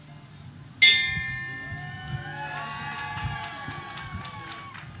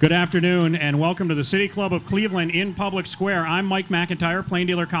Good afternoon, and welcome to the City Club of Cleveland in Public Square. I'm Mike McIntyre, Plain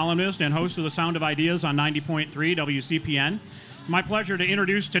Dealer columnist and host of the Sound of Ideas on 90.3 WCPN. My pleasure to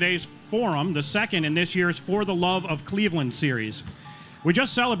introduce today's forum, the second in this year's For the Love of Cleveland series. We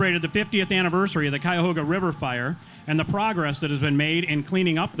just celebrated the 50th anniversary of the Cuyahoga River fire and the progress that has been made in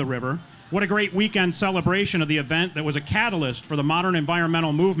cleaning up the river. What a great weekend celebration of the event that was a catalyst for the modern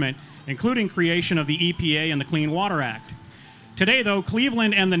environmental movement, including creation of the EPA and the Clean Water Act. Today, though,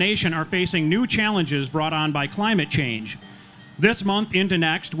 Cleveland and the nation are facing new challenges brought on by climate change. This month into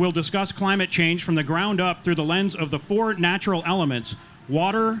next, we'll discuss climate change from the ground up through the lens of the four natural elements: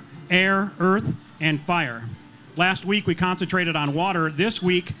 water, air, earth, and fire. Last week, we concentrated on water. This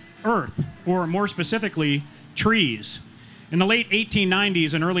week, earth, or more specifically, trees. In the late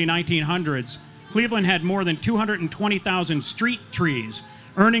 1890s and early 1900s, Cleveland had more than 220,000 street trees,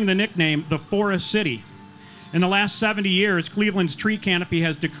 earning the nickname the Forest City. In the last 70 years, Cleveland's tree canopy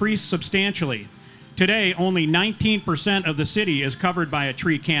has decreased substantially. Today, only 19% of the city is covered by a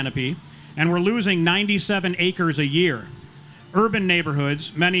tree canopy, and we're losing 97 acres a year. Urban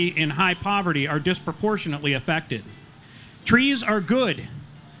neighborhoods, many in high poverty, are disproportionately affected. Trees are good.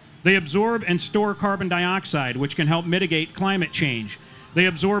 They absorb and store carbon dioxide, which can help mitigate climate change. They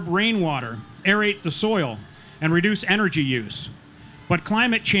absorb rainwater, aerate the soil, and reduce energy use. But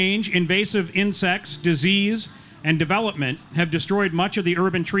climate change, invasive insects, disease, and development have destroyed much of the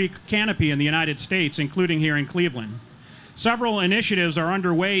urban tree canopy in the United States, including here in Cleveland. Several initiatives are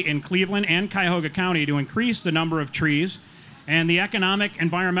underway in Cleveland and Cuyahoga County to increase the number of trees and the economic,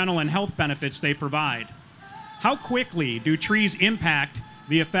 environmental, and health benefits they provide. How quickly do trees impact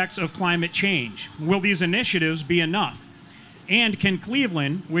the effects of climate change? Will these initiatives be enough? And can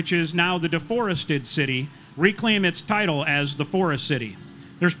Cleveland, which is now the deforested city, reclaim its title as the Forest City?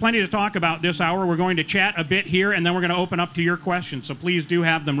 There's plenty to talk about this hour. We're going to chat a bit here, and then we're going to open up to your questions, so please do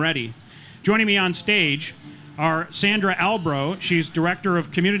have them ready. Joining me on stage are Sandra Albro. She's Director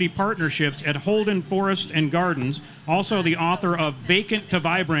of Community Partnerships at Holden Forest and Gardens, also the author of Vacant to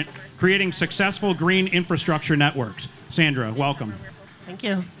Vibrant, Creating Successful Green Infrastructure Networks. Sandra, welcome. Thank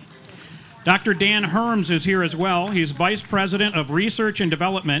you. Dr. Dan Herms is here as well. He's Vice President of Research and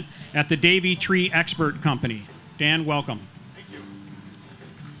Development at the Davey Tree Expert Company. Dan, welcome. Thank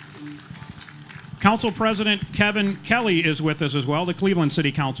you. Council President Kevin Kelly is with us as well, the Cleveland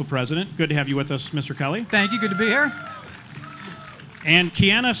City Council President. Good to have you with us, Mr. Kelly. Thank you. Good to be here. And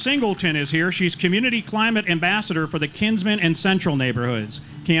Kiana Singleton is here. She's Community Climate Ambassador for the Kinsman and Central neighborhoods.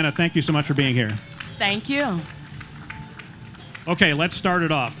 Kiana, thank you so much for being here. Thank you. Okay, let's start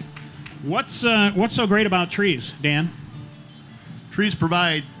it off. What's so great about trees, Dan? Trees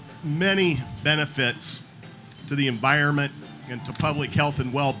provide many benefits to the environment and to public health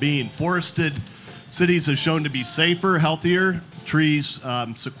and well-being. Forested cities have shown to be safer, healthier. Trees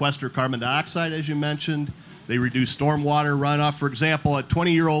sequester carbon dioxide, as you mentioned. They reduce stormwater runoff. For example, a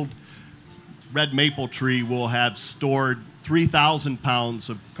 20-year-old red maple tree will have stored 3,000 pounds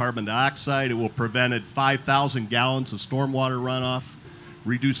of carbon dioxide. It will prevent 5,000 gallons of stormwater runoff,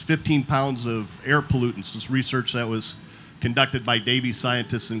 reduce 15 pounds of air pollutants. This research that was conducted by Davey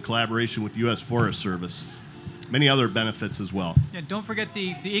scientists in collaboration with the U.S. Forest Service. Many other benefits as well. Yeah, don't forget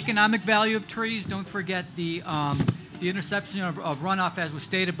the economic value of trees. Don't forget the interception of runoff, as was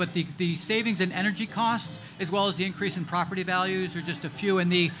stated, but the savings in energy costs, as well as the increase in property values, are just a few.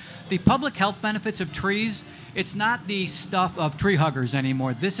 And the public health benefits of trees, it's not the stuff of tree huggers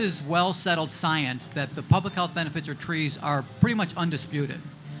anymore. This is well-settled science that the public health benefits of trees are pretty much undisputed.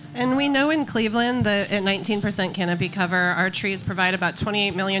 And we know in Cleveland that at 19% canopy cover, our trees provide about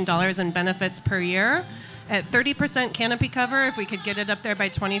 $28 million in benefits per year. At 30% canopy cover, if we could get it up there by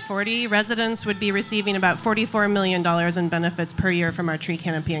 2040, residents would be receiving about $44 million in benefits per year from our tree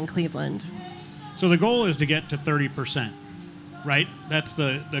canopy in Cleveland. So the goal is to get to 30%, right? That's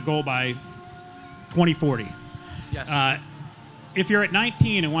the goal by 2040. Yes. If you're at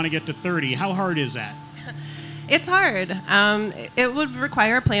 19 and want to get to 30, how hard is that? It's hard. It would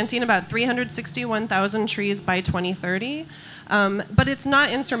require planting about 361,000 trees by 2030, but it's not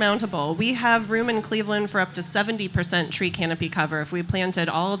insurmountable. We have room in Cleveland for up to 70% tree canopy cover if we planted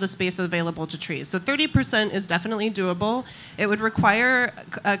all of the space available to trees. So 30% is definitely doable. It would require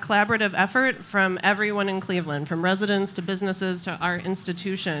a collaborative effort from everyone in Cleveland, from residents to businesses to our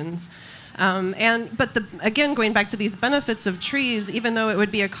institutions. Again, going back to these benefits of trees, even though it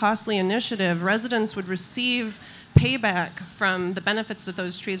would be a costly initiative, residents would receive payback from the benefits that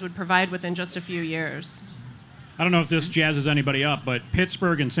those trees would provide within just a few years. I don't know if this jazzes anybody up, but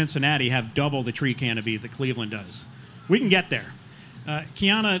Pittsburgh and Cincinnati have double the tree canopy that Cleveland does. We can get there.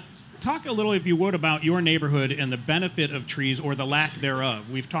 Kiana, talk a little, if you would, about your neighborhood and the benefit of trees or the lack thereof.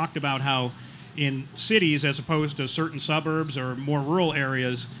 We've talked about how in cities, as opposed to certain suburbs or more rural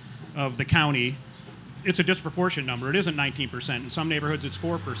areas of the county, it's a disproportionate number. It isn't 19%. In some neighborhoods, it's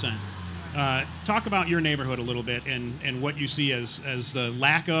 4%. Talk about your neighborhood a little bit and what you see as the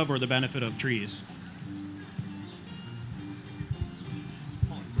lack of or the benefit of trees.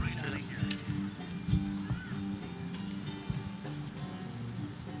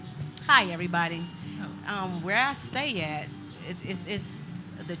 Hi, everybody. Where I stay at, it's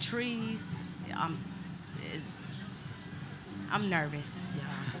the trees. I'm nervous, y'all.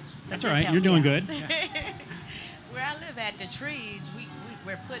 So That's just all right. help You're me doing out. good. Where I live at, the trees,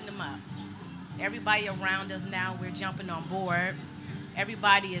 we're putting them up. Everybody around us now, we're jumping on board.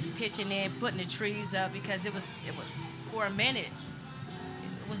 Everybody is pitching in, putting the trees up because it was for a minute,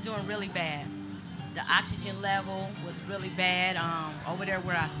 it was doing really bad. The oxygen level was really bad. Over there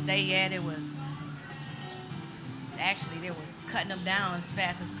where I stay at, it was actually they were cutting them down as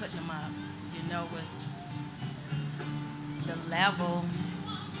fast as putting them up. You know, it was the level.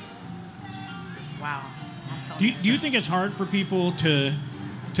 Wow. I'm so Do you nervous. think it's hard for people to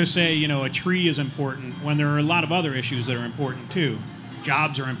say, you know, a tree is important when there are a lot of other issues that are important too?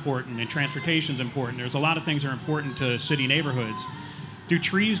 Jobs are important and transportation is important. There's a lot of things that are important to city neighborhoods. Do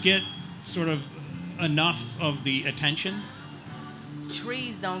trees get sort of enough of the attention?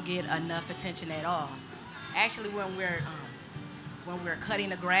 Trees don't get enough attention at all. Actually, when we're cutting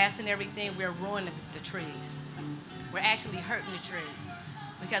the grass and everything, we're ruining the trees. We're actually hurting the trees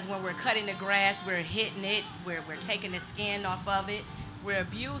because when we're cutting the grass, we're hitting it, we're taking the skin off of it, we're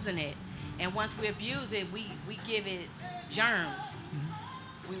abusing it, and once we abuse it, we give it germs.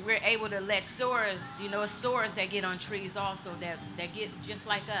 We're able to let sores, you know, sores that get on trees also that get just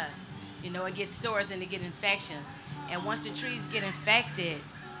like us. You know, it gets sores and it get infections. And once the trees get infected,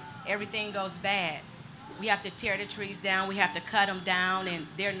 everything goes bad. We have to tear the trees down, we have to cut them down, and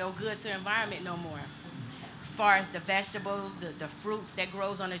they're no good to the environment no more. As far as the vegetable, the fruits that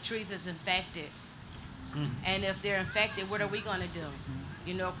grows on the trees is infected. And if they're infected, what are we gonna do?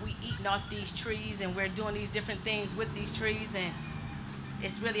 You know, if we eating off these trees and we're doing these different things with these trees, and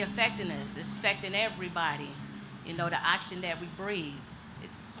it's really affecting us. It's affecting everybody. You know, the oxygen that we breathe.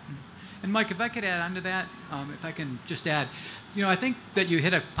 And Mike, if I could add on to that, if I can just add, you know, I think that you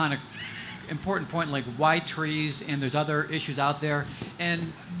hit upon an important point, like why trees, and there's other issues out there.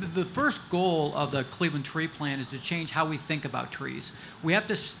 And the first goal of the Cleveland Tree Plan is to change how we think about trees. We have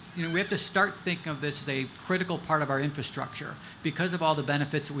to, you know, we have to start thinking of this as a critical part of our infrastructure because of all the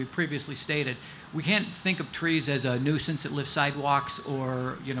benefits that we've previously stated. We can't think of trees as a nuisance that lifts sidewalks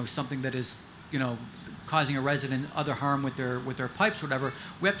or, you know, something that is, you know, causing a resident other harm with their pipes or whatever.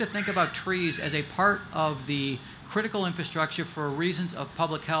 We have to think about trees as a part of the critical infrastructure for reasons of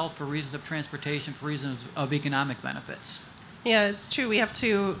public health, for reasons of transportation, for reasons of economic benefits. Yeah, it's true. We have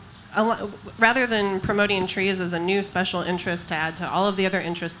to, rather than promoting trees as a new special interest to add to all of the other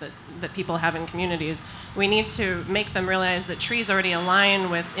interests that people have in communities, we need to make them realize that trees already align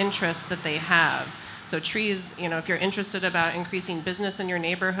with interests that they have. So trees, you know, if you're interested about increasing business in your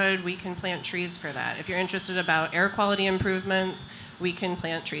neighborhood, we can plant trees for that. If you're interested about air quality improvements, we can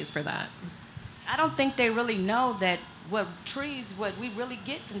plant trees for that. I don't think they really know that what we really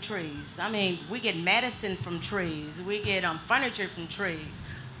get from trees. I mean, we get medicine from trees. We get furniture from trees.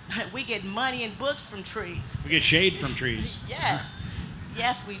 We get money and books from trees. We get shade from trees. Yes.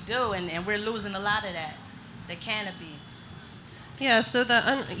 Yes, we do, and we're losing a lot of that. The canopy. Yeah, so the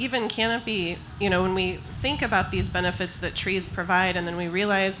uneven canopy, you know, when we think about these benefits that trees provide and then we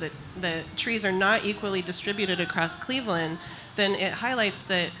realize that the trees are not equally distributed across Cleveland, then it highlights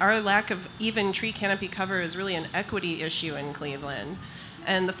that our lack of even tree canopy cover is really an equity issue in Cleveland.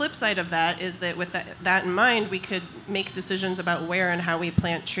 And the flip side of that is that with that in mind, we could make decisions about where and how we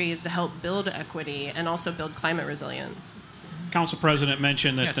plant trees to help build equity and also build climate resilience. Council President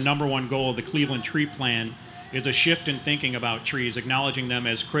mentioned that Yes. the number one goal of the Cleveland Tree Plan is a shift in thinking about trees, acknowledging them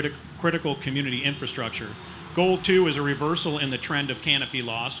as critical community infrastructure. Goal 2 is a reversal in the trend of canopy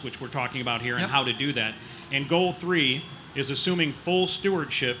loss, which we're talking about here, and how to do that. And Goal 3 is assuming full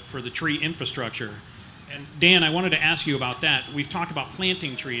stewardship for the tree infrastructure. And Dan, I wanted to ask you about that. We've talked about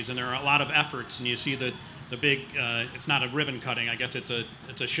planting trees, and there are a lot of efforts, and you see the big, it's not a ribbon cutting, I guess it's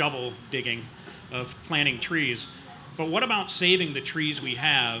a shovel digging of planting trees. But what about saving the trees we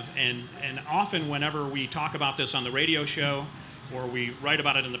have? And often whenever we talk about this on the radio show or we write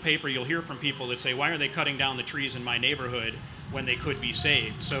about it in the paper, you'll hear from people that say, why are they cutting down the trees in my neighborhood when they could be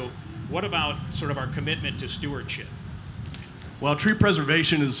saved? So what about sort of our commitment to stewardship? Well, tree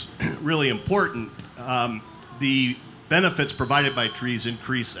preservation is really important. The benefits provided by trees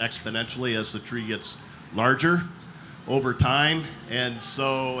increase exponentially as the tree gets larger over time. And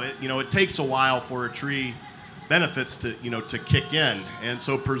so, it takes a while for a tree benefits to kick in. And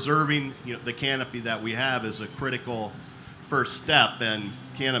so preserving, the canopy that we have is a critical first step. And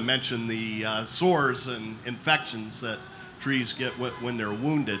Canna mentioned the sores and infections that trees get when they're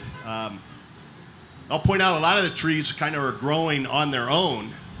wounded. I'll point out a lot of the trees kind of are growing on their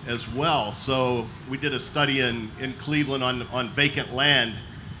own as well. So we did a study in Cleveland on vacant land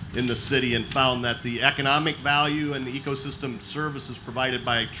in the city and found that the economic value and the ecosystem services provided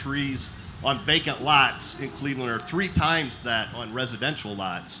by trees on vacant lots in Cleveland are 3 times that on residential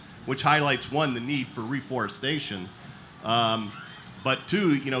lots, which highlights, one, the need for reforestation, but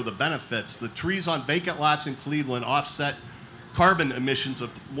 2, the benefits. The trees on vacant lots in Cleveland offset carbon emissions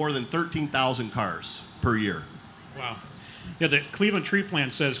of more than 13,000 cars per year. Wow. Yeah, the Cleveland Tree Plan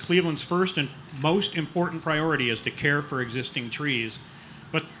says Cleveland's first and most important priority is to care for existing trees,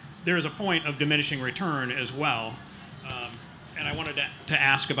 but there's a point of diminishing return as well. And I wanted to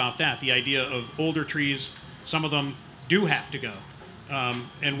ask about that, the idea of older trees, some of them do have to go.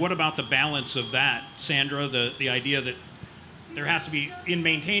 And what about the balance of that, Sandra, the idea that there has to be, in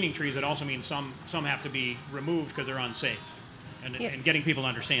maintaining trees, it also means some have to be removed because they're unsafe, and getting people to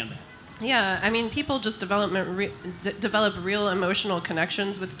understand that. Yeah, I mean, people just develop real emotional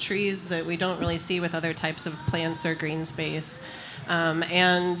connections with trees that we don't really see with other types of plants or green space.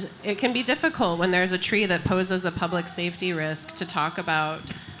 And it can be difficult when there's a tree that poses a public safety risk to talk about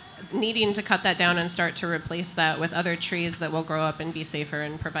needing to cut that down and start to replace that with other trees that will grow up and be safer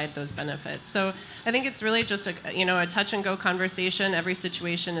and provide those benefits. So I think it's really just a touch and go conversation. Every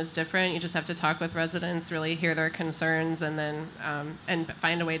situation is different. You just have to talk with residents, really hear their concerns, and then and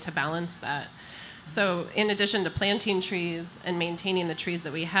find a way to balance that. So in addition to planting trees and maintaining the trees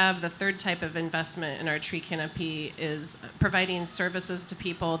that we have, the third type of investment in our tree canopy is providing services to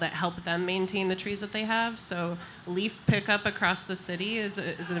people that help them maintain the trees that they have. So leaf pickup across the city is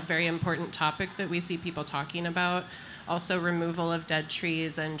a very important topic that we see people talking about. Also removal of dead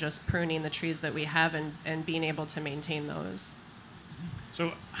trees and just pruning the trees that we have and being able to maintain those.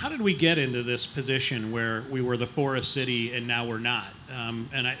 So how did we get into this position where we were the forest city and now we're not?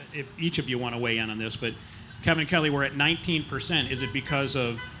 If each of you want to weigh in on this, but Kevin and Kelly, we're at 19%. Is it because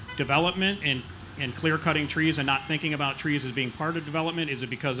of development and clear-cutting trees and not thinking about trees as being part of development? Is it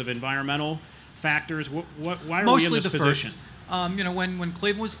because of environmental factors? Why are we in this position? Mostly the first. When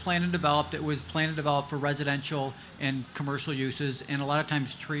Cleveland was planned and developed, it was planned and developed for residential and commercial uses, and a lot of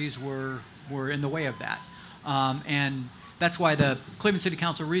times trees were in the way of that. And that's why the Cleveland City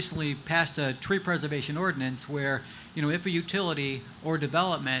Council recently passed a tree preservation ordinance where, if a utility or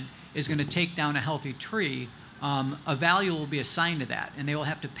development is going to take down a healthy tree, a value will be assigned to that, and they will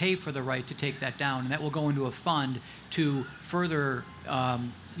have to pay for the right to take that down, and that will go into a fund to further,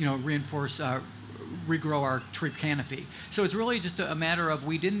 reinforce, regrow our tree canopy. So it's really just a matter of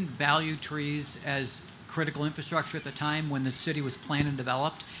we didn't value trees as critical infrastructure at the time when the city was planned and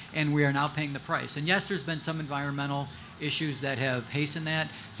developed, and we are now paying the price. And yes, there's been some environmental issues that have hastened that.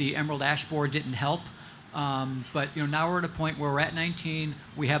 The Emerald Ash Borer didn't help, but now we're at a point where we're at 19,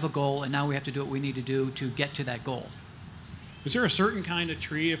 we have a goal, and now we have to do what we need to do to get to that goal. Is there a certain kind of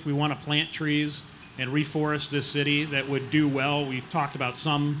tree, if we want to plant trees and reforest this city, that would do well? We've talked about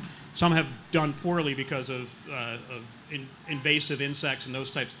some have done poorly because of invasive insects and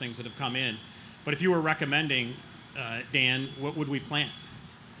those types of things that have come in. But if you were recommending, Dan, what would we plant?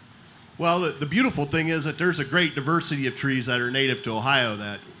 Well, the beautiful thing is that there's a great diversity of trees that are native to Ohio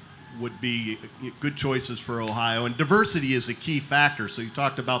that would be good choices for Ohio. And diversity is a key factor. So you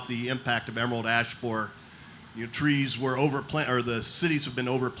talked about the impact of emerald ash borer. Trees were overplanted, or the cities have been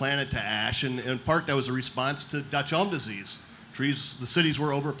overplanted to ash, and in part that was a response to Dutch elm disease. The cities were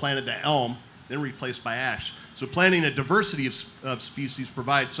overplanted to elm, then replaced by ash. So planting a diversity of species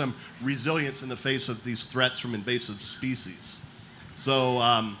provides some resilience in the face of these threats from invasive species.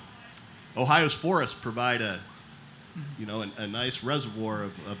 So Ohio's forests provide a nice reservoir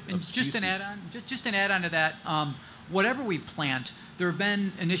of species. Just an add-on to that, whatever we plant, there have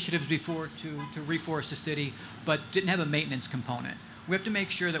been initiatives before to reforest the city, but didn't have a maintenance component. We have to make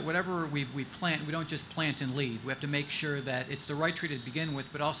sure that whatever we plant, we don't just plant and leave. We have to make sure that it's the right tree to begin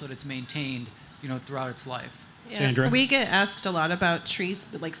with, but also that it's maintained, throughout its life. Yeah. Sandra? We get asked a lot about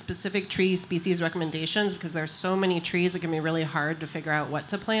trees, like specific tree species recommendations, because there's so many trees, it can be really hard to figure out what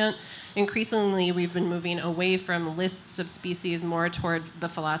to plant. Increasingly, we've been moving away from lists of species more toward the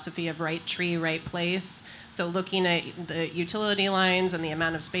philosophy of right tree, right place. So looking at the utility lines and the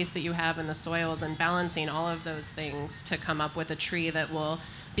amount of space that you have in the soils and balancing all of those things to come up with a tree that will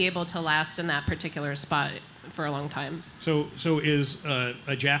be able to last in that particular spot for a long time. So is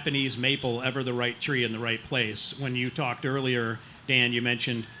a Japanese maple ever the right tree in the right place? When you talked earlier, Dan, you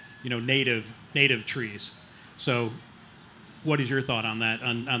mentioned, native trees. So what is your thought on that,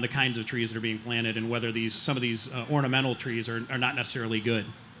 on the kinds of trees that are being planted, and whether some of these ornamental trees are not necessarily good?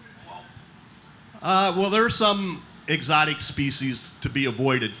 Well, there are some exotic species to be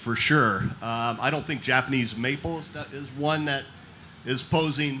avoided for sure. I don't think Japanese maple is one that is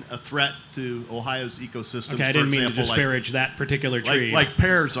posing a threat to Ohio's ecosystems. Okay, I didn't mean to disparage that particular tree. Like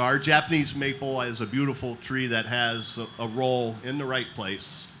pears are. Japanese maple is a beautiful tree that has a role in the right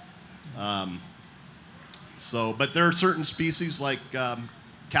place. But there are certain species like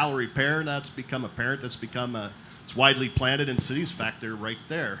Callery pear that's become apparent. It's widely planted in cities. In fact, they're right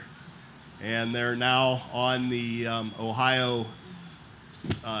there. And they're now on the Ohio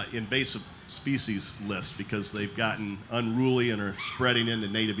invasive species list because they've gotten unruly and are spreading into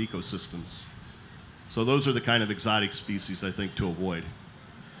native ecosystems. So those are the kind of exotic species I think to avoid.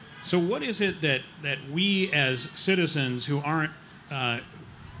 So what is it that we as citizens who aren't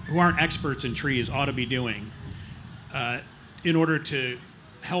experts in trees ought to be doing in order to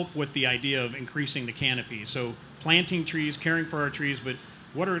help with the idea of increasing the canopy? So planting trees, caring for our trees, but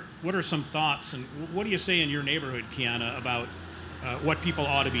what are some thoughts, and what do you say in your neighborhood, Kiana, about what people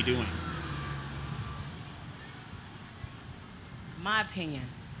ought to be doing? My opinion,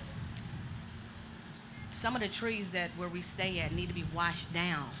 some of the trees where we stay at need to be washed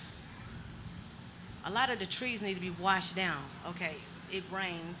down. A lot of the trees need to be washed down. Okay, it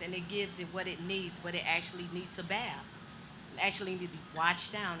rains and it gives it what it needs, but it actually needs a bath. It actually needs to be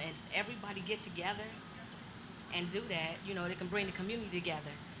washed down, and everybody get together and do that, they can bring the community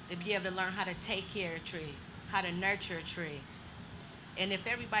together to be able to learn how to take care of a tree, how to nurture a tree. And if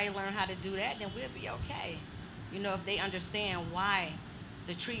everybody learn how to do that, then we'll be okay. If they understand why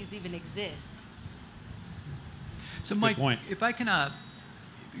the trees even exist. So Mike, if I can,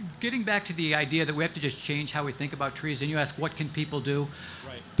 getting back to the idea that we have to just change how we think about trees, and you ask what can people do?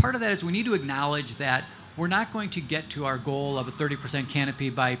 Right. Part of that is we need to acknowledge that we're not going to get to our goal of a 30% canopy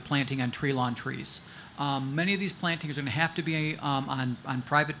by planting on tree lawn trees. Many of these plantings are going to have to be on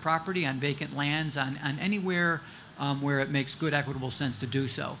private property, on vacant lands, on anywhere where it makes good, equitable sense to do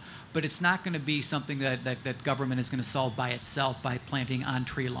so. But it's not going to be something that government is going to solve by itself by planting on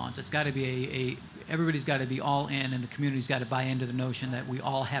tree lawns. It's got to be everybody's got to be all in, and the community's got to buy into the notion that we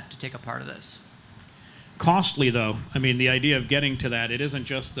all have to take a part of this. Costly, though. I mean, the idea of getting to that, it isn't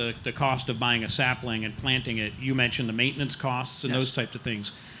just the cost of buying a sapling and planting it. You mentioned the maintenance costs and those types of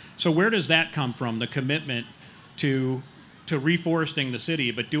things. So where does that come from, the commitment to reforesting the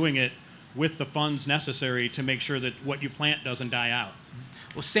city, but doing it with the funds necessary to make sure that what you plant doesn't die out?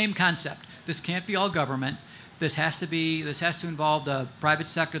 Well, same concept. This can't be all government. This has to involve the private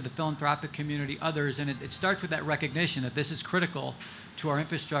sector, the philanthropic community, others, and it starts with that recognition that this is critical to our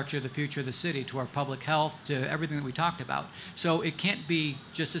infrastructure, the future of the city, to our public health, to everything that we talked about. So it can't be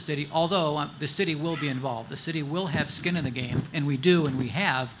just the city, although the city will be involved. The city will have skin in the game, and we do, and we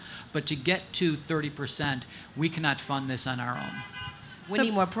have, but to get to 30%, we cannot fund this on our own. We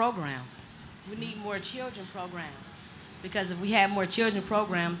need more programs. We need more children programs. Because if we have more children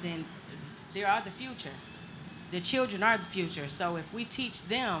programs, then they are the future. The children are the future. So if we teach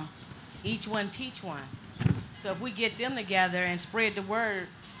them, each one teach one. So if we get them together and spread the word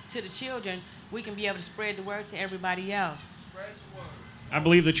to the children, we can be able to spread the word to everybody else. I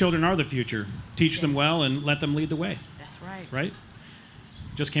believe the children are the future. Teach them well and let them lead the way. That's right. Right?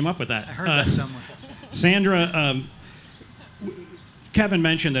 Just came up with that. I heard that somewhere. Sandra, Kevin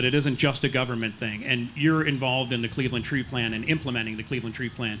mentioned that it isn't just a government thing, and you're involved in the Cleveland Tree Plan and implementing the Cleveland Tree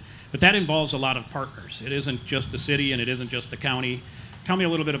Plan. But that involves a lot of partners. It isn't just the city and it isn't just the county. Tell me a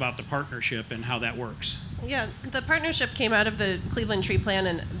little bit about the partnership and how that works. Yeah, the partnership came out of the Cleveland Tree Plan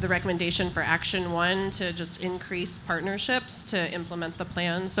and the recommendation for Action 1 to just increase partnerships to implement the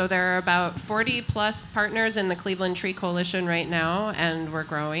plan. So there are about 40 plus partners in the Cleveland Tree Coalition right now, and we're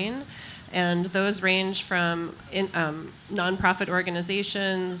growing. And those range from nonprofit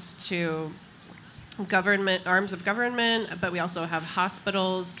organizations to government, arms of government, but we also have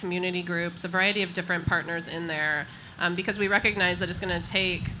hospitals, community groups, a variety of different partners in there, because we recognize that it's going to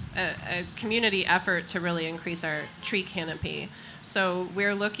take a community effort to really increase our tree canopy. So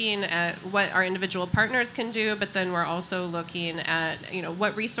we're looking at what our individual partners can do, but then we're also looking at,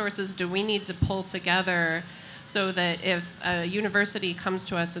 what resources do we need to pull together so that if a university comes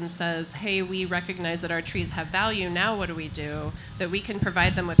to us and says, hey, we recognize that our trees have value, now what do we do? That we can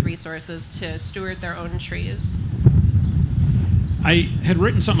provide them with resources to steward their own trees. I had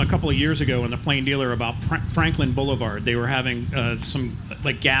written something a couple of years ago in the Plain Dealer about Franklin Boulevard. They were having some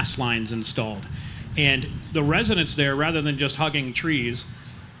like gas lines installed, and the residents there, rather than just hugging trees,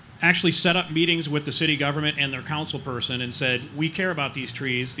 actually set up meetings with the city government and their council person and said, we care about these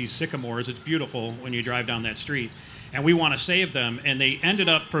trees, these sycamores. It's beautiful when you drive down that street, and we want to save them. And they ended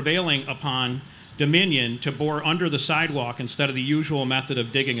up prevailing upon Dominion to bore under the sidewalk instead of the usual method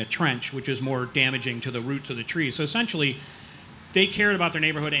of digging a trench, which is more damaging to the roots of the tree. So essentially, they cared about their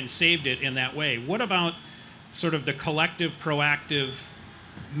neighborhood and saved it in that way. What about sort of the collective, proactive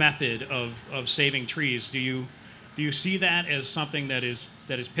method of saving trees? Do you see that as something that is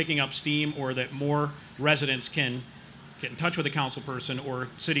picking up steam, or that more residents can get in touch with the council person or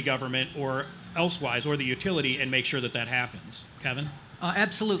city government or elsewise or the utility and make sure that that happens? Kevin?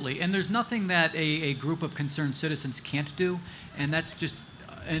 Absolutely. And there's nothing that a group of concerned citizens can't do, and that's just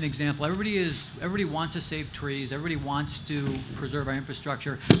an example. Everybody wants to save trees. Everybody wants to preserve our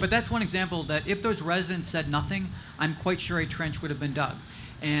infrastructure. But that's one example that if those residents said nothing, I'm quite sure a trench would have been dug.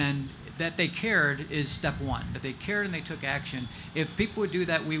 And that they cared is step one. That they cared and they took action. If people would do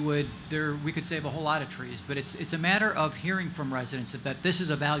that, we could save a whole lot of trees. But it's a matter of hearing from residents that this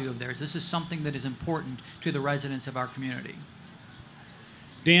is a value of theirs. This is something that is important to the residents of our community.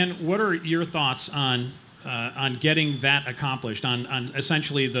 Dan, what are your thoughts on getting that accomplished, on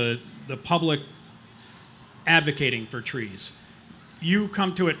essentially the public advocating for trees? You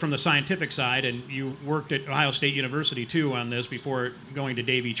come to it from the scientific side, and you worked at Ohio State University too on this before going to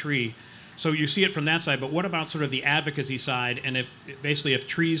Davey Tree. So you see it from that side, but what about sort of the advocacy side? And if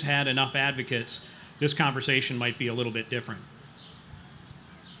trees had enough advocates, this conversation might be a little bit different.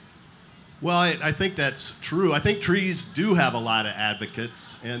 Well, I think that's true. I think trees do have a lot of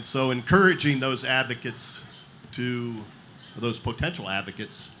advocates, and so encouraging those advocates those potential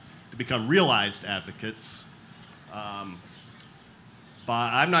advocates to become realized advocates.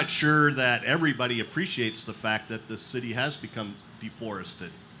 But I'm not sure that everybody appreciates the fact that the city has become deforested.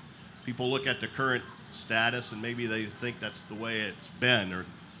 People look at the current status and maybe they think that's the way it's been, or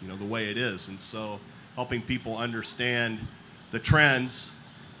the way it is. And so helping people understand the trends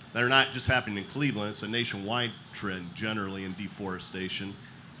that are not just happening in Cleveland, it's a nationwide trend generally in deforestation,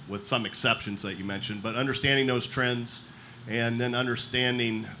 with some exceptions that you mentioned, but understanding those trends and then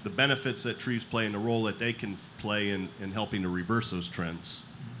understanding the benefits that trees play and the role that they can play in helping to reverse those trends.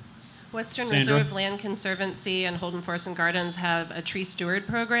 Western Sandra? Reserve Land Conservancy and Holden Forest and Gardens have a tree steward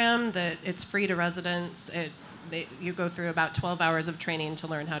program that it's free to residents. You go through about 12 hours of training to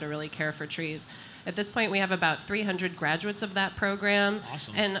learn how to really care for trees. At this point, we have about 300 graduates of that program.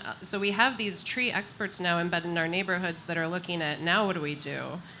 Awesome. And so we have these tree experts now embedded in our neighborhoods that are looking at, now what do we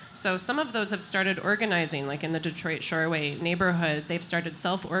do? So some of those have started organizing, like in the Detroit Shoreway neighborhood, they've started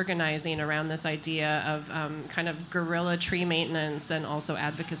self-organizing around this idea of kind of guerrilla tree maintenance and also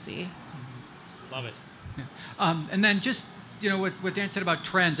advocacy. Love it. Yeah. And then just, what Dan said about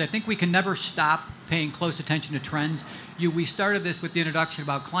trends, I think we can never stop paying close attention to trends. We started this with the introduction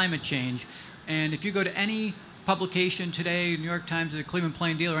about climate change, and if you go to any publication today, New York Times, the Cleveland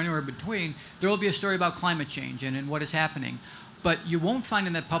Plain Dealer, or anywhere between, there will be a story about climate change and what is happening. But you won't find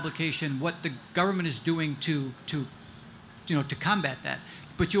in that publication what the government is doing to combat that.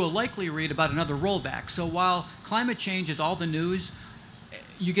 But you will likely read about another rollback. So while climate change is all the news,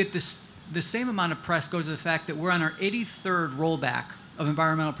 you get the same amount of press goes to the fact that we're on our 83rd rollback of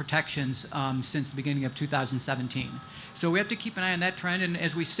environmental protections since the beginning of 2017. So we have to keep an eye on that trend. And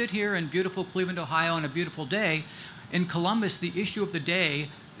as we sit here in beautiful Cleveland, Ohio, on a beautiful day, in Columbus, the issue of the day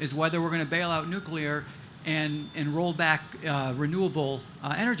is whether we're going to bail out nuclear and roll back renewable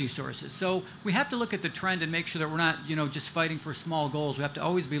energy sources. So we have to look at the trend and make sure that we're not, just fighting for small goals. We have to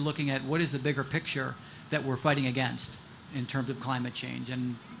always be looking at what is the bigger picture that we're fighting against in terms of climate change,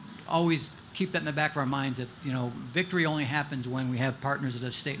 and always keep that in the back of our minds that, victory only happens when we have partners at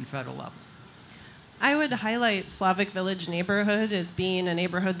the state and federal level. I would highlight Slavic Village neighborhood as being a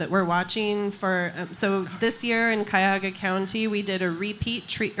neighborhood that we're watching for. So this year in Cuyahoga County, we did a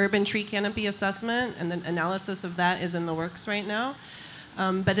repeat urban tree canopy assessment, and the analysis of that is in the works right now.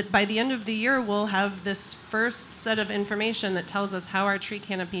 But by the end of the year, we'll have this first set of information that tells us how our tree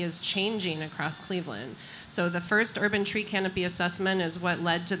canopy is changing across Cleveland. So the first urban tree canopy assessment is what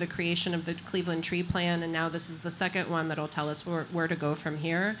led to the creation of the Cleveland Tree Plan, and now this is the second one that'll tell us where to go from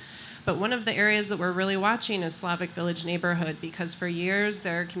here. But one of the areas that we're really watching is Slavic Village neighborhood, because for years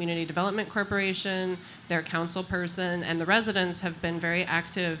their community development corporation, their council person, and the residents have been very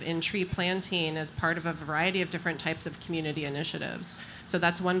active in tree planting as part of a variety of different types of community initiatives. So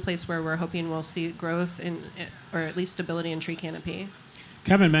that's one place where we're hoping we'll see growth or at least stability in tree canopy.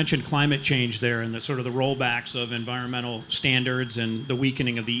 Kevin mentioned climate change there and the sort of the rollbacks of environmental standards and the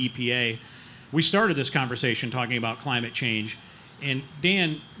weakening of the EPA. We started this conversation talking about climate change. And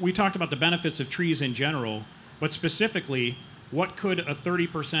Dan, we talked about the benefits of trees in general, but specifically, what could a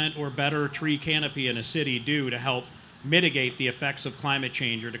 30% or better tree canopy in a city do to help mitigate the effects of climate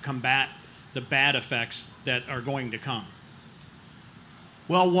change or to combat the bad effects that are going to come?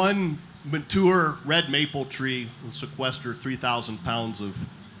 Well, one mature red maple tree will sequester 3,000 pounds of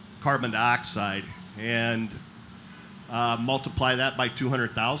carbon dioxide, and multiply that by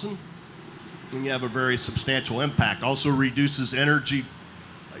 200,000, and you have a very substantial impact. Also reduces energy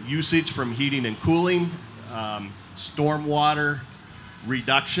usage from heating and cooling, stormwater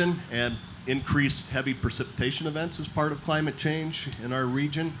reduction, and increased heavy precipitation events as part of climate change in our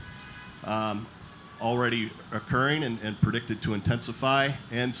region, already occurring and predicted to intensify.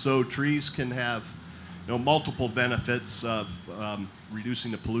 And so trees can have multiple benefits of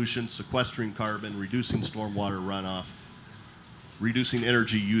reducing the pollution, sequestering carbon, reducing stormwater runoff, reducing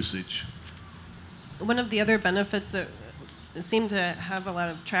energy usage. One of the other benefits that seem to have a lot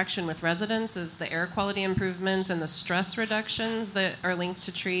of traction with residents is the air quality improvements and the stress reductions that are linked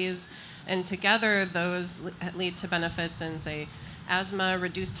to trees. And together, those lead to benefits in, say, asthma,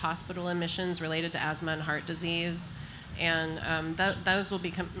 reduced hospital admissions related to asthma and heart disease. And those will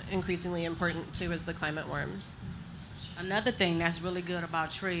become increasingly important, too, as the climate warms. Another thing that's really good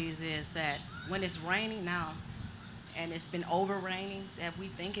about trees is that when it's raining now, and it's been over raining that we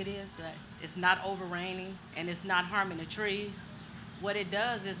think it is, that it's not over raining and it's not harming the trees. What it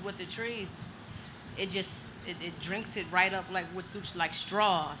does is with the trees, it drinks it right up like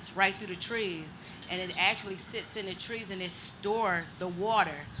straws right through the trees, and it actually sits in the trees and it stores the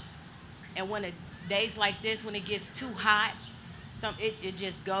water. And when days like this, when it gets too hot, it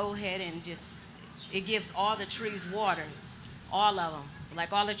just go ahead and it gives all the trees water, all of them.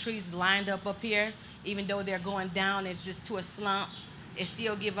 Like all the trees lined up here, even though they're going down, it's just to a slump, it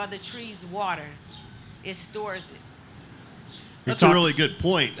still give other trees water. It stores it. That's a really good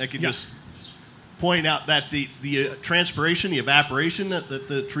point. I could just point out that the transpiration, the evaporation that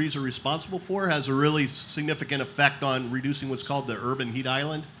the trees are responsible for has a really significant effect on reducing what's called the urban heat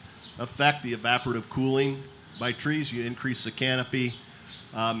island effect, the evaporative cooling by trees. You increase the canopy.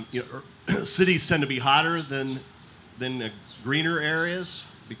 Cities tend to be hotter than the greener areas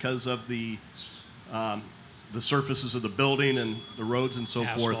because of the surfaces of the building and the roads and so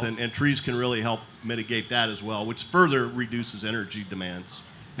forth, and trees can really help mitigate that as well, which further reduces energy demands.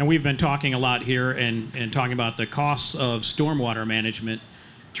 And we've been talking a lot here and talking about the costs of stormwater management.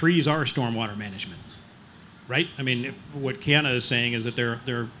 Trees are stormwater management, right? I mean, what Kiana is saying is that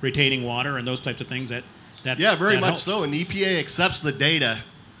they're retaining water and those types of things that very much helps. so. And the EPA accepts the data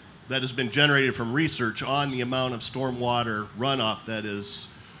that has been generated from research on the amount of stormwater runoff that is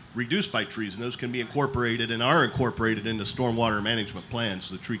reduced by trees, and those can be incorporated and are incorporated into stormwater management plans,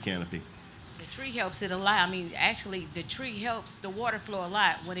 the tree canopy. The tree helps it a lot. I mean, actually, the tree helps the water flow a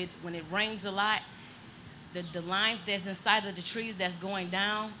lot. When it rains a lot, the lines that's inside of the trees that's going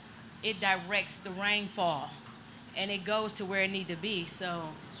down, it directs the rainfall, and it goes to where it need to be. So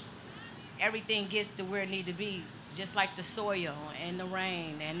everything gets to where it need to be, just like the soil and the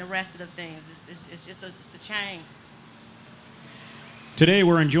rain and the rest of the things. It's a chain. Today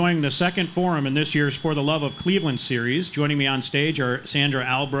we're enjoying the second forum in this year's For the Love of Cleveland series. Joining me on stage are Sandra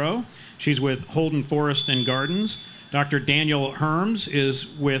Albro. She's with Holden Forest and Gardens. Dr. Daniel Herms is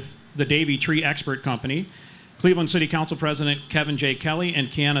with the Davy Tree Expert Company. Cleveland City Council President Kevin J. Kelly and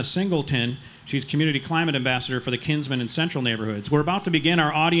Kiana Singleton. She's Community Climate Ambassador for the Kinsman and Central neighborhoods. We're about to begin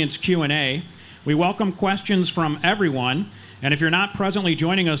our audience Q&A. We welcome questions from everyone. And if you're not presently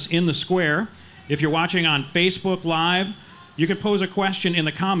joining us in the square, if you're watching on Facebook Live, you can pose a question in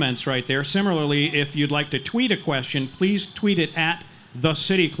the comments right there. Similarly, if you'd like to tweet a question, please tweet it at The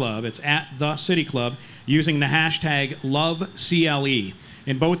City Club. It's at The City Club using the hashtag LoveCLE.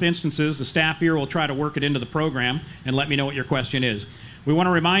 In both instances, the staff here will try to work it into the program and let me know what your question is. We want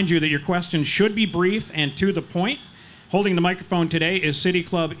to remind you that your question should be brief and to the point. Holding the microphone today is City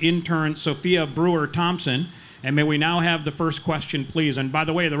Club intern Sophia Brewer-Thompson. And may we now have the first question, please. And by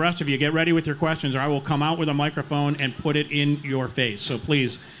the way, the rest of you, get ready with your questions or I will come out with a microphone and put it in your face. So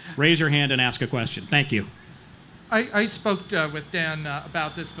please raise your hand and ask a question. Thank you. I spoke with Dan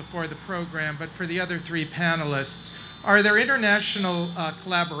about this before the program, but for the other three panelists, are there international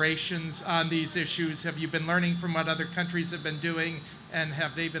collaborations on these issues? Have you been learning from what other countries have been doing, and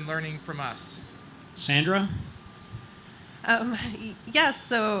have they been learning from us? Sandra? Yes,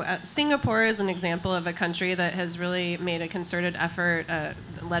 so Singapore is an example of a country that has really made a concerted effort,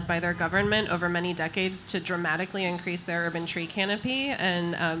 led by their government over many decades, to dramatically increase their urban tree canopy.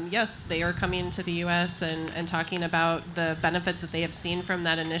 And yes, they are coming to the U.S. and talking about the benefits that they have seen from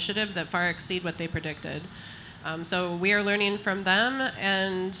that initiative that far exceed what they predicted. So we are learning from them,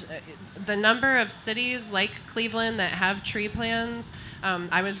 and the number of cities like Cleveland that have tree plans.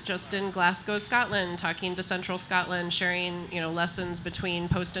 I was just in Glasgow, Scotland, talking to Central Scotland, sharing lessons between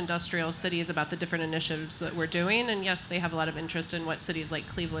post-industrial cities about the different initiatives that we're doing. And yes, they have a lot of interest in what cities like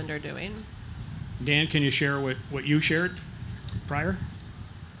Cleveland are doing. Dan, can you share what you shared prior?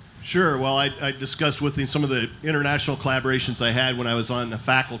 Sure. Well, I discussed with you some of the international collaborations I had when I was on the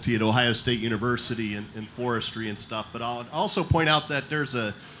faculty at Ohio State University in forestry and stuff. But I'll also point out that there's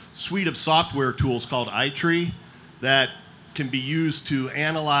a suite of software tools called iTree that can be used to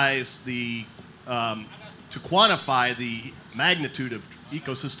analyze to quantify the magnitude of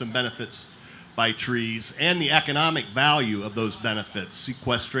ecosystem benefits by trees and the economic value of those benefits,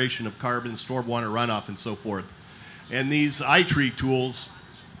 sequestration of carbon, stormwater runoff, and so forth. And these iTree tools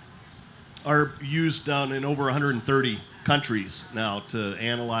are used down in over 130 countries now to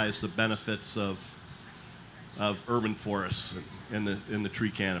analyze the benefits of urban forests in the tree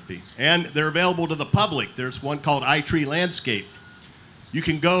canopy. And they're available to the public. There's one called iTree Landscape. You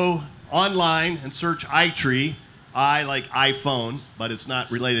can go online and search iTree, I like iPhone, but it's not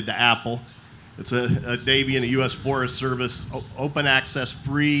related to Apple. It's a Davy and a U.S. Forest Service open access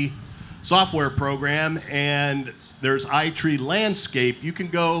free software program, and there's iTree Landscape. You can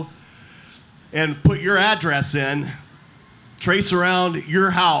go and put your address in, trace around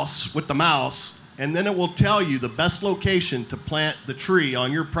your house with the mouse, and then it will tell you the best location to plant the tree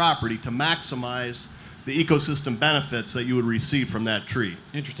on your property to maximize the ecosystem benefits that you would receive from that tree.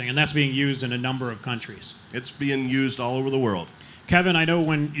 Interesting, and that's being used in a number of countries. It's being used all over the world. Kevin, I know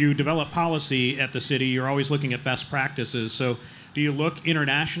when you develop policy at the city, you're always looking at best practices. So do you look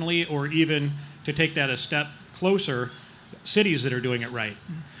internationally, or even to take that a step closer, cities that are doing it right?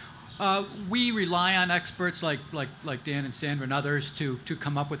 We rely on experts like Dan and Sandra and others to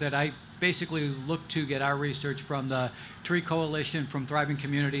come up with it. I basically look to get our research from the Tree Coalition, from Thriving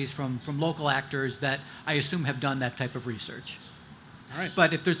Communities, from local actors that I assume have done that type of research. All right.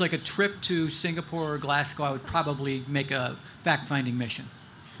 But if there's like a trip to Singapore or Glasgow, I would probably make a fact-finding mission.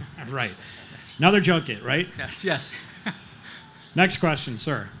 Right. Another junket, right? Yes. Next question,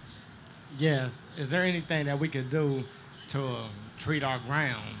 sir. Yes. Is there anything that we could do to treat our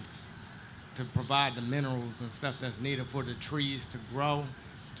grounds, to provide the minerals and stuff that's needed for the trees to grow,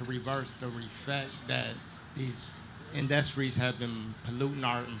 to reverse the effect that these industries have been polluting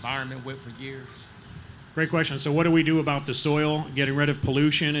our environment with for years? Great question. So what do we do about the soil, getting rid of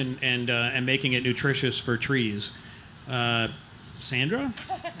pollution and making it nutritious for trees? Sandra?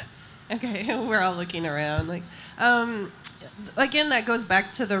 Okay, we're all looking around. Again, that goes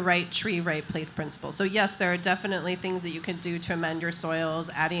back to the right tree, right place principle. So yes, there are definitely things that you can do to amend your soils,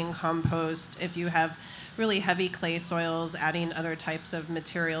 adding compost. If you have really heavy clay soils, adding other types of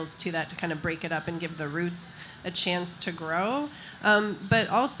materials to that to kind of break it up and give the roots a chance to grow. But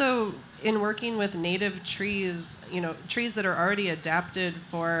also in working with native trees, trees that are already adapted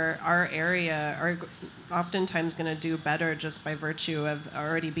for our area are oftentimes going to do better just by virtue of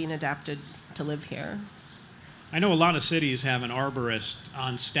already being adapted to live here. I know a lot of cities have an arborist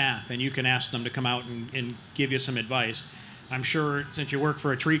on staff, and you can ask them to come out and give you some advice. I'm sure since you work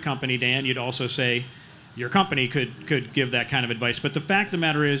for a tree company, Dan, you'd also say your company could give that kind of advice. But the fact of the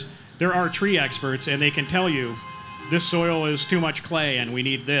matter is there are tree experts, and they can tell you this soil is too much clay and we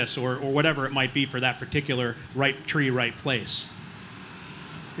need this, or whatever it might be for that particular right tree, right place.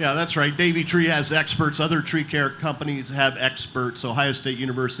 Yeah, that's right. Davy Tree has experts. Other tree care companies have experts. Ohio State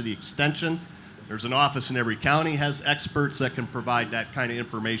University Extension, there's an office in every county, has experts that can provide that kind of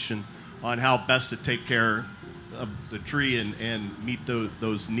information on how best to take care of the tree and meet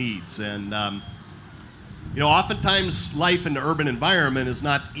those needs. And, oftentimes life in the urban environment is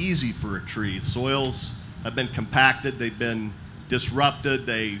not easy for a tree. Soils have been compacted, they've been disrupted,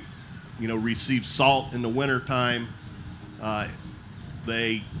 they, receive salt in the wintertime.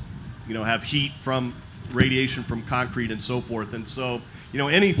 They, have heat from radiation from concrete and so forth. And so,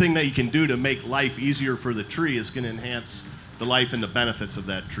 anything that you can do to make life easier for the tree is going to enhance the life and the benefits of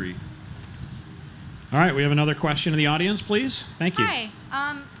that tree. All right, we have another question in the audience, please. Thank you. Hi.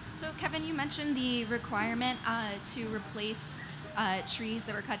 So Kevin, you mentioned the requirement to replace trees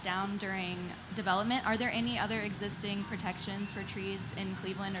that were cut down during development. Are there any other existing protections for trees in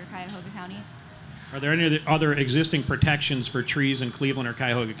Cleveland or Cuyahoga County? Are there any other existing protections for trees in Cleveland or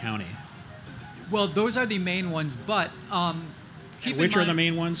Cuyahoga County? Well, those are the main ones, but which are the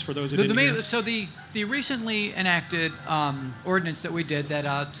main ones for those who didn't hear? So the recently enacted ordinance that we did,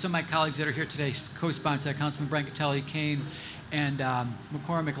 that some of my colleagues that are here today co-sponsored, Councilman Brancatelli, Kane, and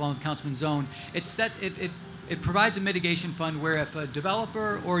McCormick, along with Councilman Zone, it provides a mitigation fund where if a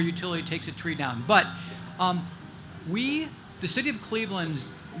developer or utility takes a tree down, but the city of Cleveland,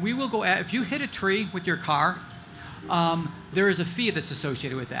 we will go if you hit a tree with your car, there is a fee that's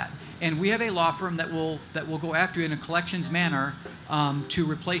associated with that. And we have a law firm that will go after you in a collections manner to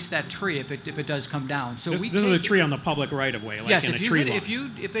replace that tree if it does come down. So this is a tree on the public right of way, like yes, in a tree lawn.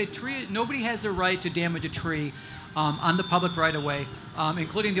 If a tree, nobody has the right to damage a tree on the public right of way,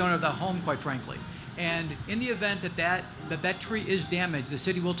 including the owner of the home, quite frankly. And in the event that tree is damaged, the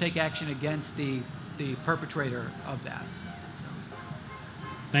city will take action against the perpetrator of that.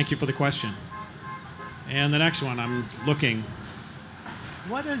 Thank you for the question. And the next one, I'm looking.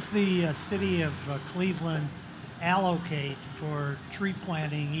 What does the city of Cleveland allocate for tree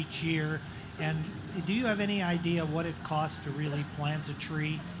planting each year? And do you have any idea what it costs to really plant a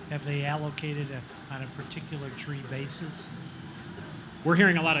tree? Have they allocated on a particular tree basis? We're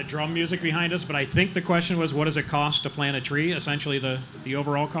hearing a lot of drum music behind us, but I think the question was, what does it cost to plant a tree? Essentially, the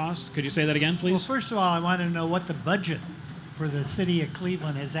overall cost. Could you say that again, please? Well, first of all, I want to know what the budget for the city of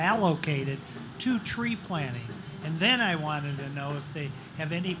Cleveland has allocated to tree planting. And then I wanted to know if they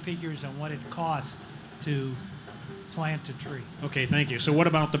have any figures on what it costs to plant a tree. Okay, thank you. So what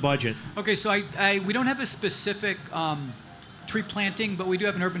about the budget? Okay, so we don't have a specific tree planting, but we do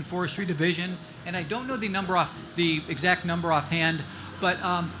have an urban forestry division, and I don't know the exact number offhand. But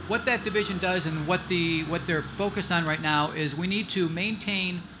what that division does and what they're focused on right now is we need to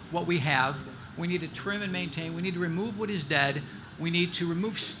maintain what we have. We need to trim and maintain. We need to remove what is dead. We need to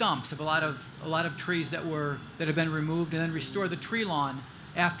remove stumps of a lot of trees that have been removed, and then restore the tree lawn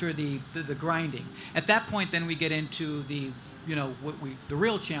after the grinding. At that point, then we get into the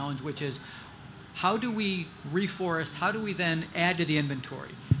real challenge, which is how do we reforest? How do we then add to the inventory?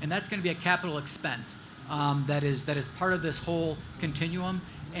 And that's going to be a capital expense that is part of this whole continuum.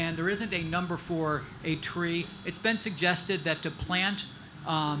 And there isn't a number for a tree. It's been suggested that to plant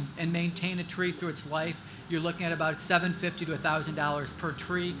and maintain a tree through its life, you're looking at about $750 to $1,000 per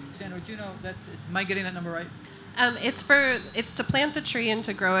tree. Sandra, do you know am I getting that number right? It's to plant the tree and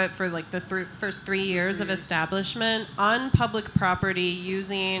to grow it for like the first 3 years of establishment on public property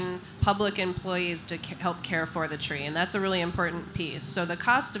using public employees to help care for the tree, and that's a really important piece. So the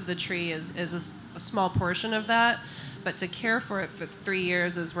cost of the tree is a small portion of that, but to care for it for 3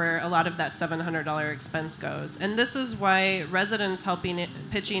 years is where a lot of that $700 expense goes. And this is why residents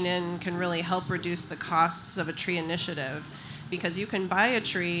pitching in can really help reduce the costs of a tree initiative, because you can buy a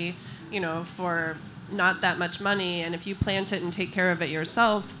tree, for not that much money, and if you plant it and take care of it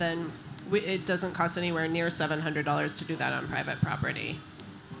yourself, then it doesn't cost anywhere near $700 to do that on private property.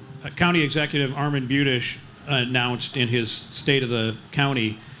 County Executive Armin Budish announced in his State of the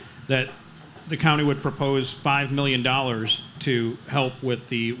County that the county would propose $5 million to help with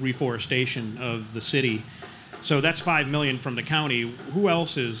the reforestation of the city. So that's $5 million from the county. Who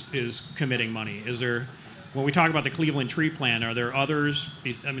else is committing money? Is there, when we talk about the Cleveland Tree Plan, are there others?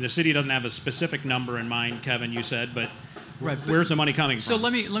 I mean, the city doesn't have a specific number in mind, Kevin, you said, but right, where's the money coming from? So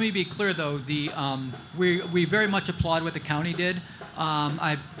let me be clear, though. We very much applaud what the county did.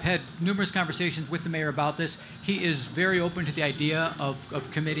 I've had numerous conversations with the mayor about this. He is very open to the idea of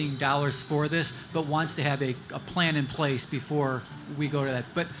committing dollars for this, but wants to have a plan in place before we go to that.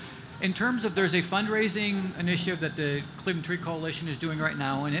 But in terms of, there's a fundraising initiative that the Cleveland Tree Coalition is doing right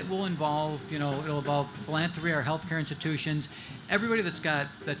now, and it will involve, it'll involve philanthropy, our healthcare institutions, everybody that's got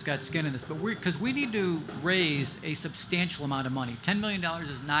skin in this. But because we need to raise a substantial amount of money. $10 million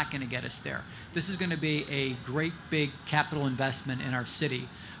is not going to get us there. This is going to be a great big capital investment in our city.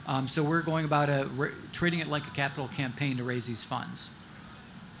 So we're going about treating it like a capital campaign to raise these funds.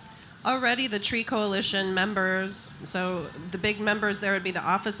 Already the Tree Coalition members, so the big members there would be the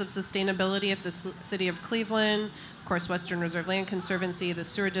Office of Sustainability of the City of Cleveland, of course Western Reserve Land Conservancy, the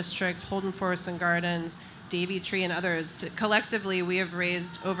Sewer District, Holden Forest and Gardens, Davy Tree, and others. Collectively, we have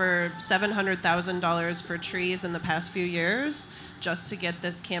raised over $700,000 for trees in the past few years just to get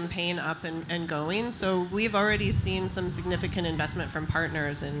this campaign up and going. So we've already seen some significant investment from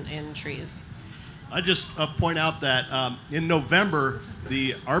partners in trees. I just point out that in November,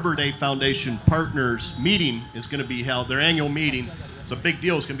 the Arbor Day Foundation Partners meeting is going to be held, their annual meeting. It's a big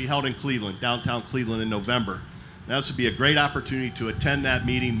deal. It's going to be held in Cleveland, downtown Cleveland in November. Now, this would be a great opportunity to attend that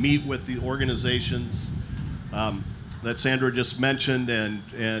meeting, meet with the organizations that Sandra just mentioned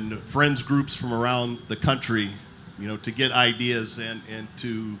and friends groups from around the country, to get ideas and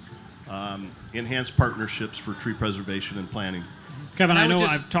to enhance partnerships for tree preservation and planting. Kevin, I I would know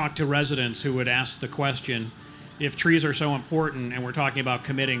just- I've talked to residents who would ask the question, if trees are so important and we're talking about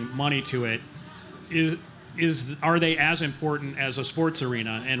committing money to it, are they as important as a sports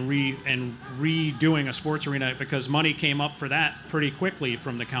arena and redoing a sports arena? Because money came up for that pretty quickly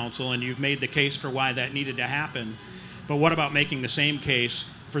from the council, and you've made the case for why that needed to happen. But what about making the same case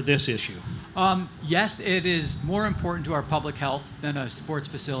for this issue? Yes, it is more important to our public health than a sports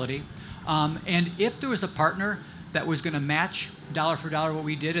facility. And if there was a partner that was going to match dollar for dollar what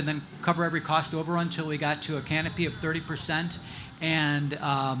we did and then cover every cost overrun until we got to a canopy of 30% and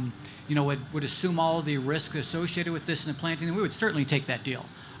would assume all of the risk associated with this and the planting, then we would certainly take that deal.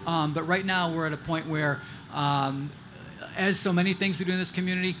 But right now we're at a point where, as so many things we do in this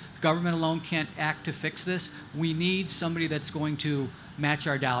community, government alone can't act to fix this. We need somebody that's going to match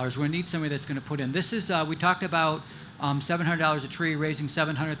our dollars. We need somebody that's going to put in. This is, we talked about $700 a tree, raising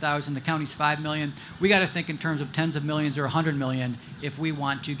 $700,000. The county's $5 million. We got to think in terms of tens of millions or $100 million if we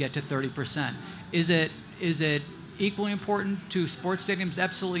want to get to 30%. Is it equally important to sports stadiums?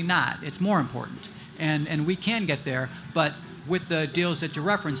 Absolutely not. It's more important, and we can get there. But with the deals that you're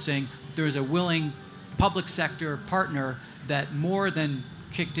referencing, there's a willing public sector partner that more than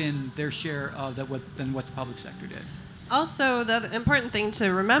kicked in their share of than what the public sector did. Also, the important thing to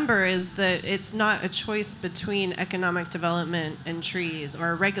remember is that it's not a choice between economic development and trees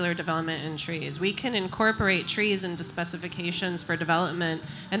or regular development and trees. We can incorporate trees into specifications for development,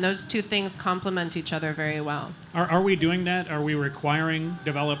 and those two things complement each other very well. Are we doing that? Are we requiring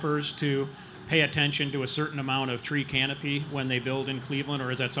developers to pay attention to a certain amount of tree canopy when they build in Cleveland,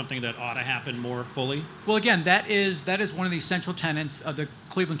 or is that something that ought to happen more fully? Well, again, that is one of the essential tenets of the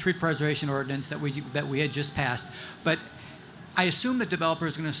Cleveland Tree Preservation Ordinance that we had just passed. But I assume that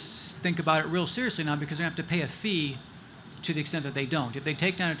developers are going to think about it real seriously now, because they're going to have to pay a fee to the extent that they don't. If they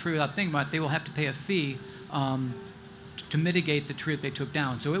take down a tree without thinking about it, they will have to pay a fee to mitigate the tree that they took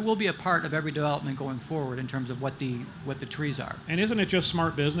down. So it will be a part of every development going forward in terms of what the trees are. And isn't it just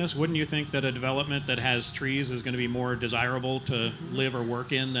smart business? Wouldn't you think that a development that has trees is going to be more desirable to live or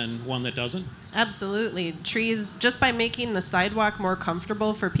work in than one that doesn't? Absolutely. Trees, just by making the sidewalk more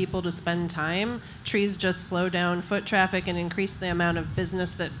comfortable for people to spend time, trees just slow down foot traffic and increase the amount of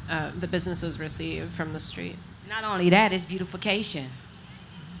business that the businesses receive from the street. Not only that, it's beautification.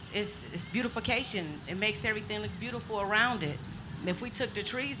 It's beautification. It makes everything look beautiful around it. And if we took the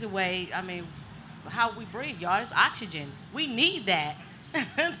trees away, I mean, how we breathe, y'all, it's oxygen. We need that.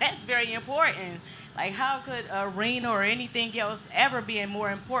 That's very important. Like, how could a arena or anything else ever be more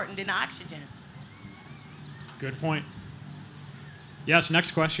important than oxygen? Good point. Yes,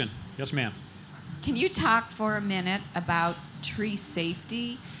 next question. Yes, ma'am. Can you talk for a minute about tree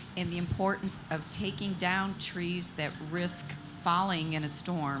safety and the importance of taking down trees that risk falling in a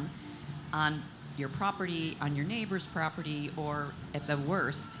storm on your property, on your neighbor's property, or at the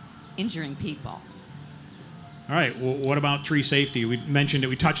worst, injuring people? All right. Well, what about tree safety? We mentioned it.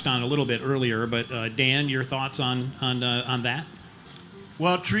 We touched on it a little bit earlier, but Dan, your thoughts on that?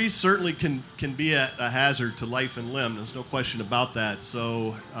 Well, trees certainly can be a hazard to life and limb. There's no question about that.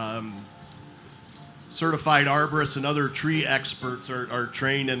 So certified arborists and other tree experts are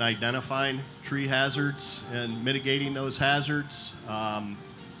trained in identifying tree hazards and mitigating those hazards.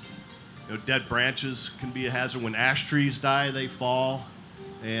 Dead branches can be a hazard. When ash trees die, they fall.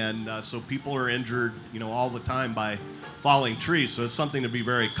 And so people are injured, all the time by falling trees. So it's something to be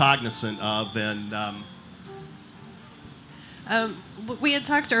very cognizant of. And we had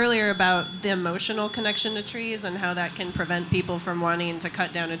talked earlier about the emotional connection to trees and how that can prevent people from wanting to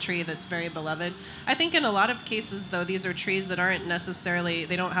cut down a tree that's very beloved. I think in a lot of cases, though, these are trees that aren't necessarily,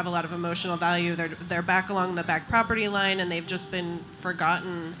 they don't have a lot of emotional value. They're back along the back property line and they've just been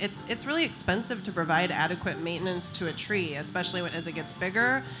forgotten. It's really expensive to provide adequate maintenance to a tree, especially as it gets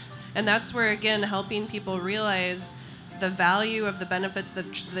bigger. And that's where, again, helping people realize the value of the benefits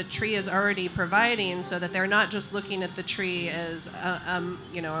that the tree is already providing, so that they're not just looking at the tree as a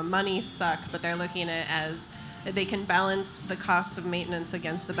money suck, but they're looking at it as they can balance the costs of maintenance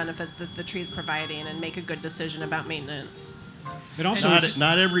against the benefit that the tree is providing and make a good decision about maintenance. It also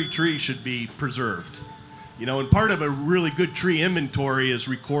not every tree should be preserved. And part of a really good tree inventory is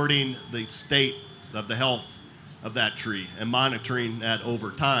recording the state of the health of that tree and monitoring that over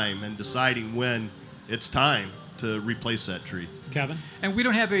time and deciding when it's time to replace that tree. Kevin? And we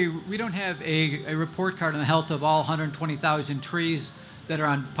don't have a report card on the health of all 120,000 trees that are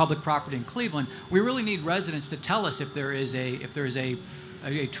on public property in Cleveland. We really need residents to tell us if there is a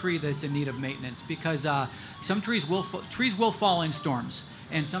tree that's in need of maintenance, because some trees will fall in storms,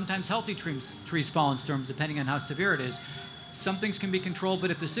 and sometimes healthy trees fall in storms depending on how severe it is. some things can be controlled,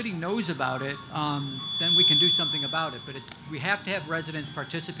 but if the city knows about it, then we can do something about it. But we have to have residents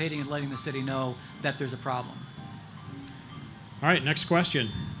participating and letting the city know that there's a problem. All right, next question.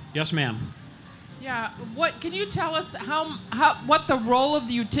 Yes, ma'am. Yeah, what can you tell us what the role of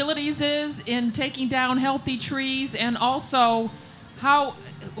the utilities is in taking down healthy trees, and also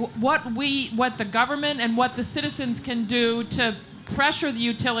what the government and what the citizens can do to pressure the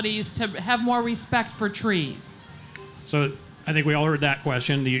utilities to have more respect for trees? So I think we all heard that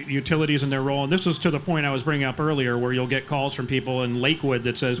question, the utilities and their role. And this is to the point I was bringing up earlier, where you'll get calls from people in Lakewood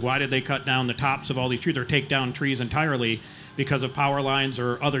that says, why did they cut down the tops of all these trees or take down trees entirely because of power lines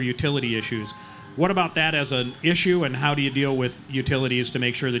or other utility issues? What about that as an issue, and how do you deal with utilities to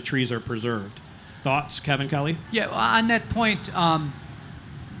make sure that trees are preserved? Thoughts, Kevin Kelly? Yeah, on that point,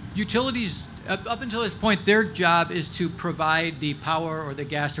 utilities, up until this point, their job is to provide the power or the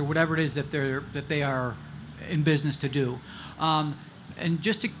gas or whatever it is that they are in business to do. And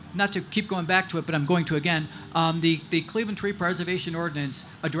just not to keep going back to it, but I'm going to again, the Cleveland Tree Preservation Ordinance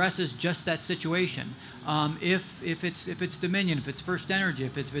addresses just that situation. If it's Dominion, if it's First Energy,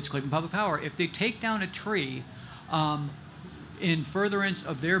 if it's Cleveland Public Power, if they take down a tree in furtherance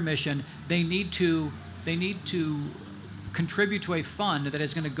of their mission, they need to contribute to a fund that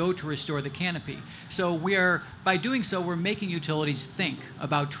is going to go to restore the canopy. So by doing so, we're making utilities think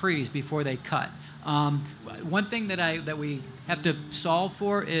about trees before they cut. One thing that we have to solve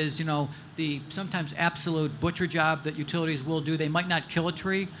for is, the sometimes absolute butcher job that utilities will do. They might not kill a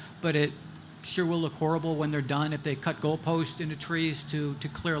tree, but it sure will look horrible when they're done if they cut goalposts into trees to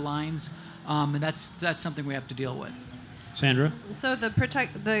clear lines, and that's something we have to deal with. Sandra? So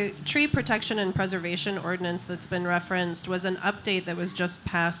the Tree Protection and Preservation Ordinance that's been referenced was an update that was just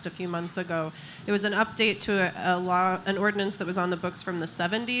passed a few months ago. It was an update to an ordinance that was on the books from the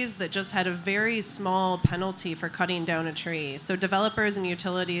 70s that just had a very small penalty for cutting down a tree. So developers and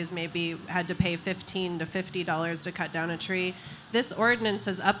utilities maybe had to pay $15 to $50 to cut down a tree. This ordinance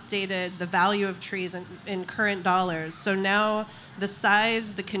has updated the value of trees in current dollars. So now the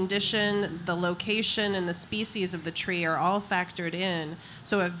size, the condition, the location, and the species of the tree are all factored in.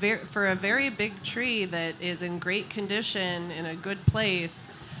 So for a very big tree that is in great condition, in a good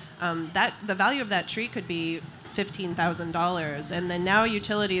place, the value of that tree could be $15,000, and then now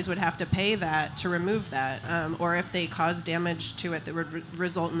utilities would have to pay that to remove that, or if they cause damage to it that would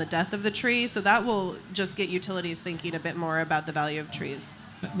result in the death of the tree. So that will just get utilities thinking a bit more about the value of trees.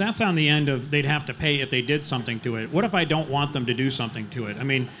 That's on the end of they'd have to pay if they did something to it. What if I don't want them to do something to it? I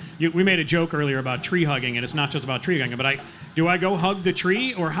mean, we made a joke earlier about tree hugging, and it's not just about tree hugging, but do I go hug the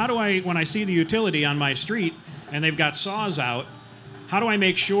tree, or how do I, when I see the utility on my street and they've got saws out, how do I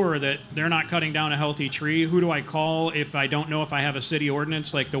make sure that they're not cutting down a healthy tree? Who do I call if I don't know if I have a city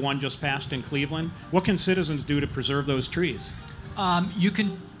ordinance like the one just passed in Cleveland? What can citizens do to preserve those trees? You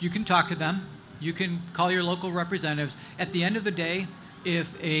can talk to them. You can call your local representatives. At the end of the day,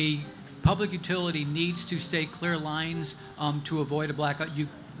 if a public utility needs to stay clear lines to avoid a blackout,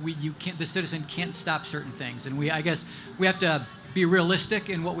 the citizen can't stop certain things. And I guess we have to be realistic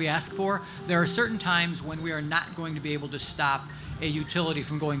in what we ask for. There are certain times when we are not going to be able to stop a utility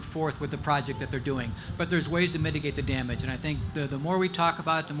from going forth with the project that they're doing. But there's ways to mitigate the damage. And I think the more we talk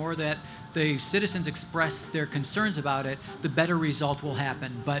about it, the more that the citizens express their concerns about it, the better result will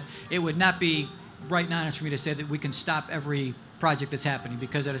happen. But it would not be right and honest for me to say that we can stop every project that's happening,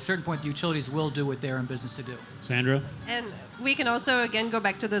 because at a certain point the utilities will do what they're in business to do. Sandra? And we can also, again, go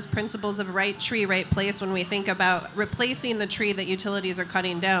back to those principles of right tree, right place when we think about replacing the tree that utilities are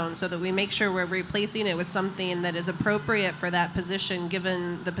cutting down, so that we make sure we're replacing it with something that is appropriate for that position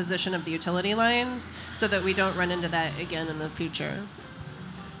given the position of the utility lines, so that we don't run into that again in the future.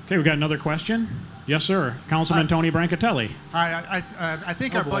 Okay, we've got another question. Yes, sir. Councilman Tony Brancatelli. Hi, I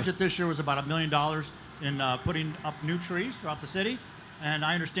think our boy. budget this year was about $1 million in putting up new trees throughout the city. And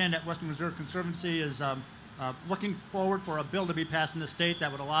I understand that Western Reserve Conservancy is looking forward for a bill to be passed in the state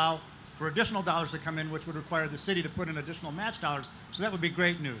that would allow for additional dollars to come in, which would require the city to put in additional match dollars. So that would be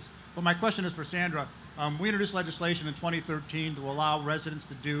great news. But my question is for Sandra. We introduced legislation in 2013 to allow residents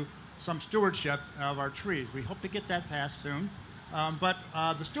to do some stewardship of our trees. We hope to get that passed soon. But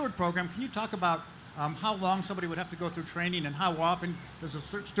the steward program, can you talk about how long somebody would have to go through training, and how often does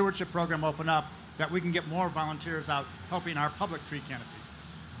the stewardship program open up that we can get more volunteers out helping our public tree canopy?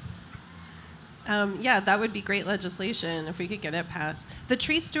 Yeah, that would be great legislation if we could get it passed. The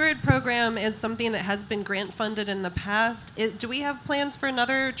Tree Steward Program is something that has been grant funded in the past. Do we have plans for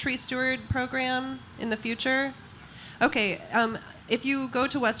another Tree Steward program in the future? Okay, if you go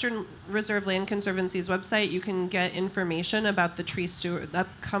to Western Reserve Land Conservancy's website, you can get information about the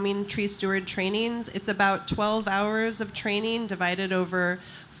upcoming tree steward trainings. It's about 12 hours of training divided over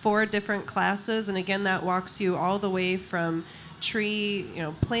 4 different classes, and again, that walks you all the way from tree,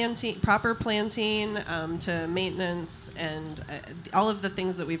 planting, proper planting, to maintenance, and all of the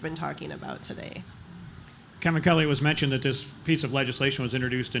things that we've been talking about today. Kevin Kelly, it was mentioned that this piece of legislation was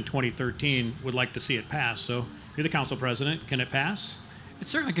introduced in 2013. Would like to see it pass. So you're the council president. Can it pass? It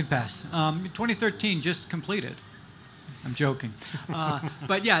certainly can pass. 2013 just completed. I'm joking.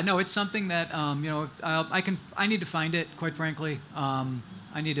 But yeah, no, it's something that, I need to find it, quite frankly.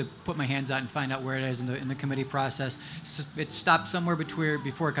 I need to put my hands out and find out where it is in the committee process. So it stopped somewhere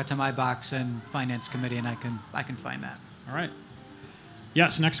before it got to my box and finance committee, and I can find that. All right.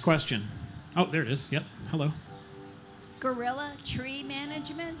 Yes, next question. Oh, there it is. Yep. Hello. Gorilla tree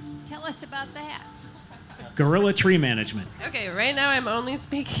management. Tell us about that. Gorilla tree management. Okay, right now I'm only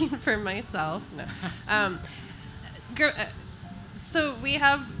speaking for myself. No. So we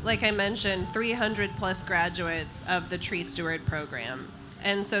have, like I mentioned, 300 plus graduates of the tree steward program.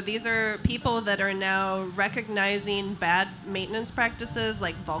 And so these are people that are now recognizing bad maintenance practices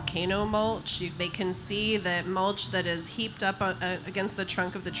like volcano mulch. They can see that mulch that is heaped up against the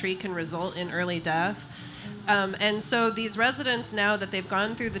trunk of the tree can result in early death. And so these residents, now that they've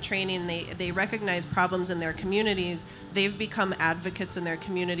gone through the training, they recognize problems in their communities. They've become advocates in their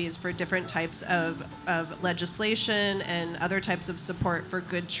communities for different types of legislation and other types of support for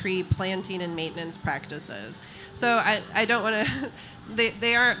good tree planting and maintenance practices. So I don't want to...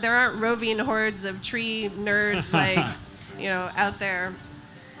 There aren't roving hordes of tree nerds out there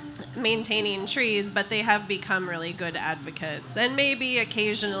maintaining trees, but they have become really good advocates. And maybe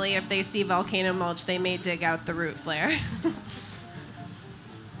occasionally, if they see volcano mulch, they may dig out the root flare. All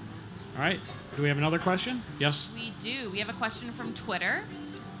right. Do we have another question? Yes? We do. We have a question from Twitter.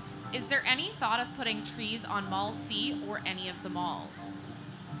 Is there any thought of putting trees on Mall C or any of the malls?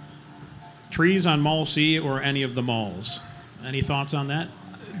 Trees on Mall C or any of the malls. Any thoughts on that?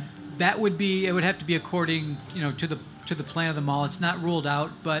 It would have to be according, to the plan of the mall. It's not ruled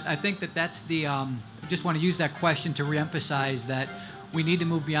out, but I think that's the. I just want to use that question to reemphasize that we need to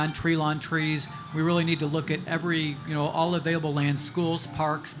move beyond tree lawn trees. We really need to look at all available land, schools,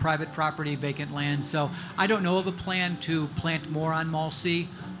 parks, private property, vacant land. So I don't know of a plan to plant more on Mall C,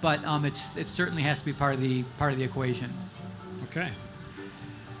 but it certainly has to be part of the equation. Okay.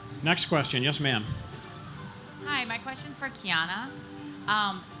 Next question. Yes, ma'am. Hi, my question's for Kiana.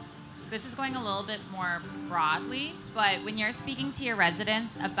 This is going a little bit more broadly, but when you're speaking to your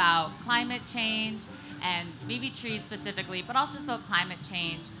residents about climate change and maybe trees specifically, but also just about climate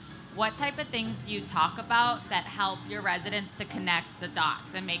change, what type of things do you talk about that help your residents to connect the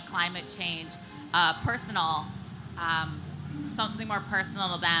dots and make climate change personal, something more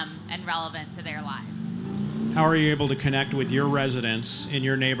personal to them and relevant to their lives? How are you able to connect with your residents in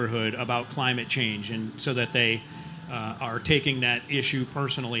your neighborhood about climate change, and so that they are taking that issue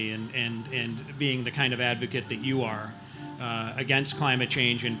personally and being the kind of advocate that you are against climate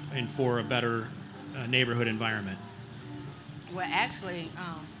change and for a better neighborhood environment? Well, actually,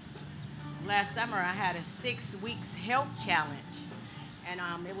 last summer I had a 6 weeks health challenge, and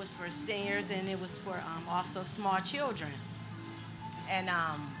it was for seniors and it was for also small children. And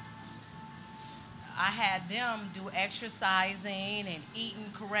I had them do exercising and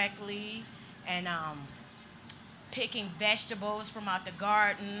eating correctly and picking vegetables from out the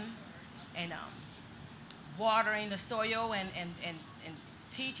garden and watering the soil and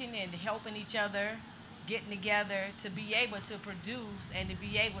teaching and helping each other, getting together to be able to produce and to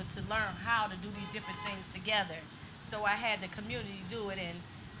be able to learn how to do these different things together. So I had the community do it, and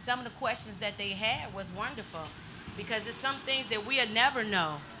some of the questions that they had was wonderful, because there's some things that we'll never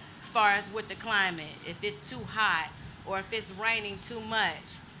know as far as with the climate, if it's too hot or if it's raining too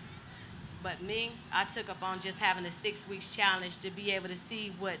much. But me, I took up on just having a 6 weeks challenge to be able to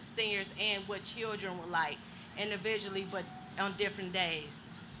see what seniors and what children were like individually, but on different days.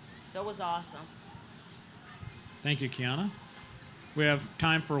 So it was awesome. Thank you, Kiana. We have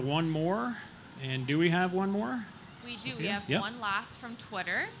time for one more. And do we have one more? We do. Sophia? We have Yep. one last from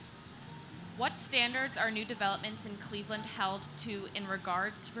Twitter. What standards are new developments in Cleveland held to in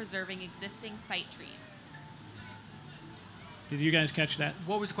regards to preserving existing site trees? Did you guys catch that?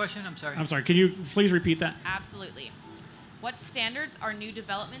 What was the question? I'm sorry. I'm sorry. Can you please repeat that? Absolutely. What standards are new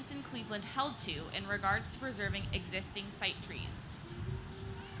developments in Cleveland held to in regards to preserving existing site trees?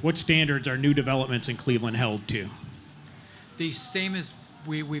 What standards are new developments in Cleveland held to? The same as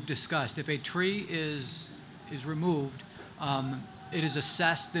we've discussed. If a tree is removed, it is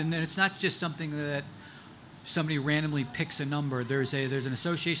assessed, and it's not just something that somebody randomly picks a number. There's an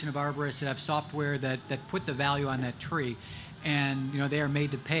association of arborists that have software that put the value on that tree, and they are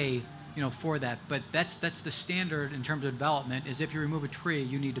made to pay for that. But that's the standard in terms of development. Is if you remove a tree,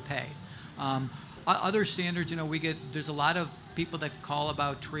 you need to pay. Other standards, there's a lot of people that call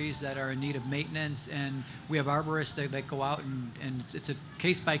about trees that are in need of maintenance, and we have arborists that go out and it's a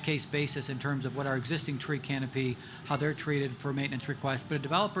case-by-case basis in terms of what our existing tree canopy, how they're treated for maintenance requests. But a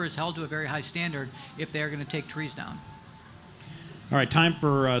developer is held to a very high standard if they're going to take trees down. All right, time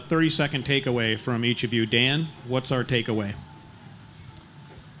for a 30-second takeaway from each of you. Dan, what's our takeaway?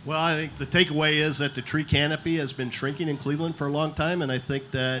 Well, I think the takeaway is that the tree canopy has been shrinking in Cleveland for a long time, and I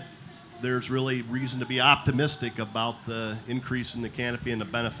think that there's really reason to be optimistic about the increase in the canopy and the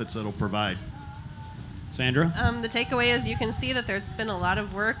benefits that it'll provide. Sandra? The takeaway is you can see that there's been a lot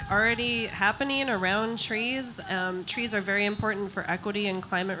of work already happening around trees. Trees are very important for equity and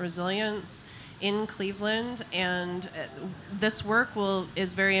climate resilience in Cleveland, and this work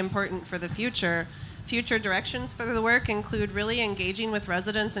is very important for the future. Future directions for the work include really engaging with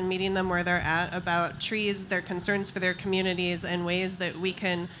residents and meeting them where they're at about trees, their concerns for their communities, and ways that we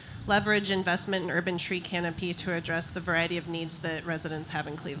can leverage investment in urban tree canopy to address the variety of needs that residents have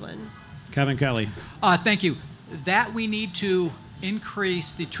in Cleveland. Kevin Kelly. Thank you. That we need to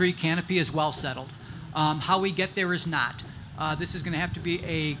increase the tree canopy is well settled. How we get there is not. This is going to have to be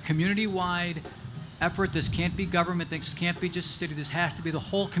a community-wide effort. This can't be government. This can't be just the city. This has to be the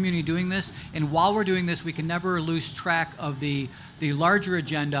whole community doing this. And while we're doing this, we can never lose track of the larger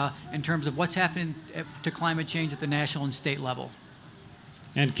agenda in terms of what's happening to climate change at the national and state level.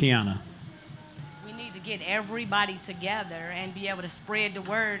 And Kiana. We need to get everybody together and be able to spread the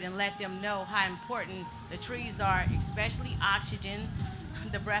word and let them know how important the trees are, especially oxygen,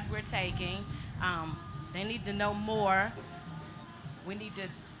 the breath we're taking. They need to know more. We need to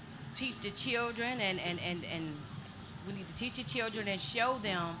teach the children and we need to teach the children and show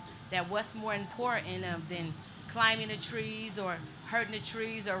them that what's more important than climbing the trees or hurting the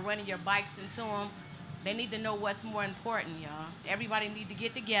trees or running your bikes into them. They need to know what's more important, y'all. Everybody need to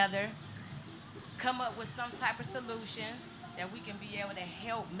get together, come up with some type of solution that we can be able to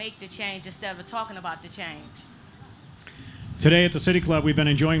help make the change instead of talking about the change. Today at the City Club, we've been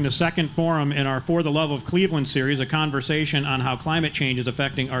enjoying the second forum in our For the Love of Cleveland series, a conversation on how climate change is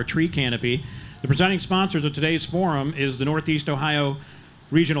affecting our tree canopy. The presenting sponsors of today's forum is the Northeast Ohio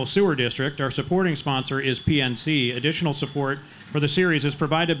Regional Sewer District. Our supporting sponsor is PNC. Additional support for the series is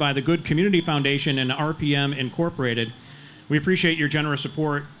provided by the Good Community Foundation and RPM Incorporated. We appreciate your generous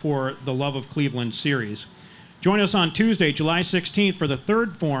support for the Love of Cleveland series. Join us on Tuesday, July 16th for the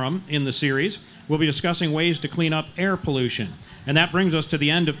third forum in the series. We'll be discussing ways to clean up air pollution. And that brings us to the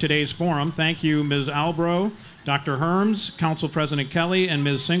end of today's forum. Thank you, Ms. Albro, Dr. Herms, Council President Kelly, and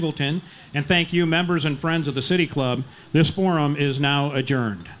Ms. Singleton. And thank you, members and friends of the City Club. This forum is now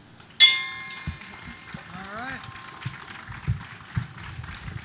adjourned.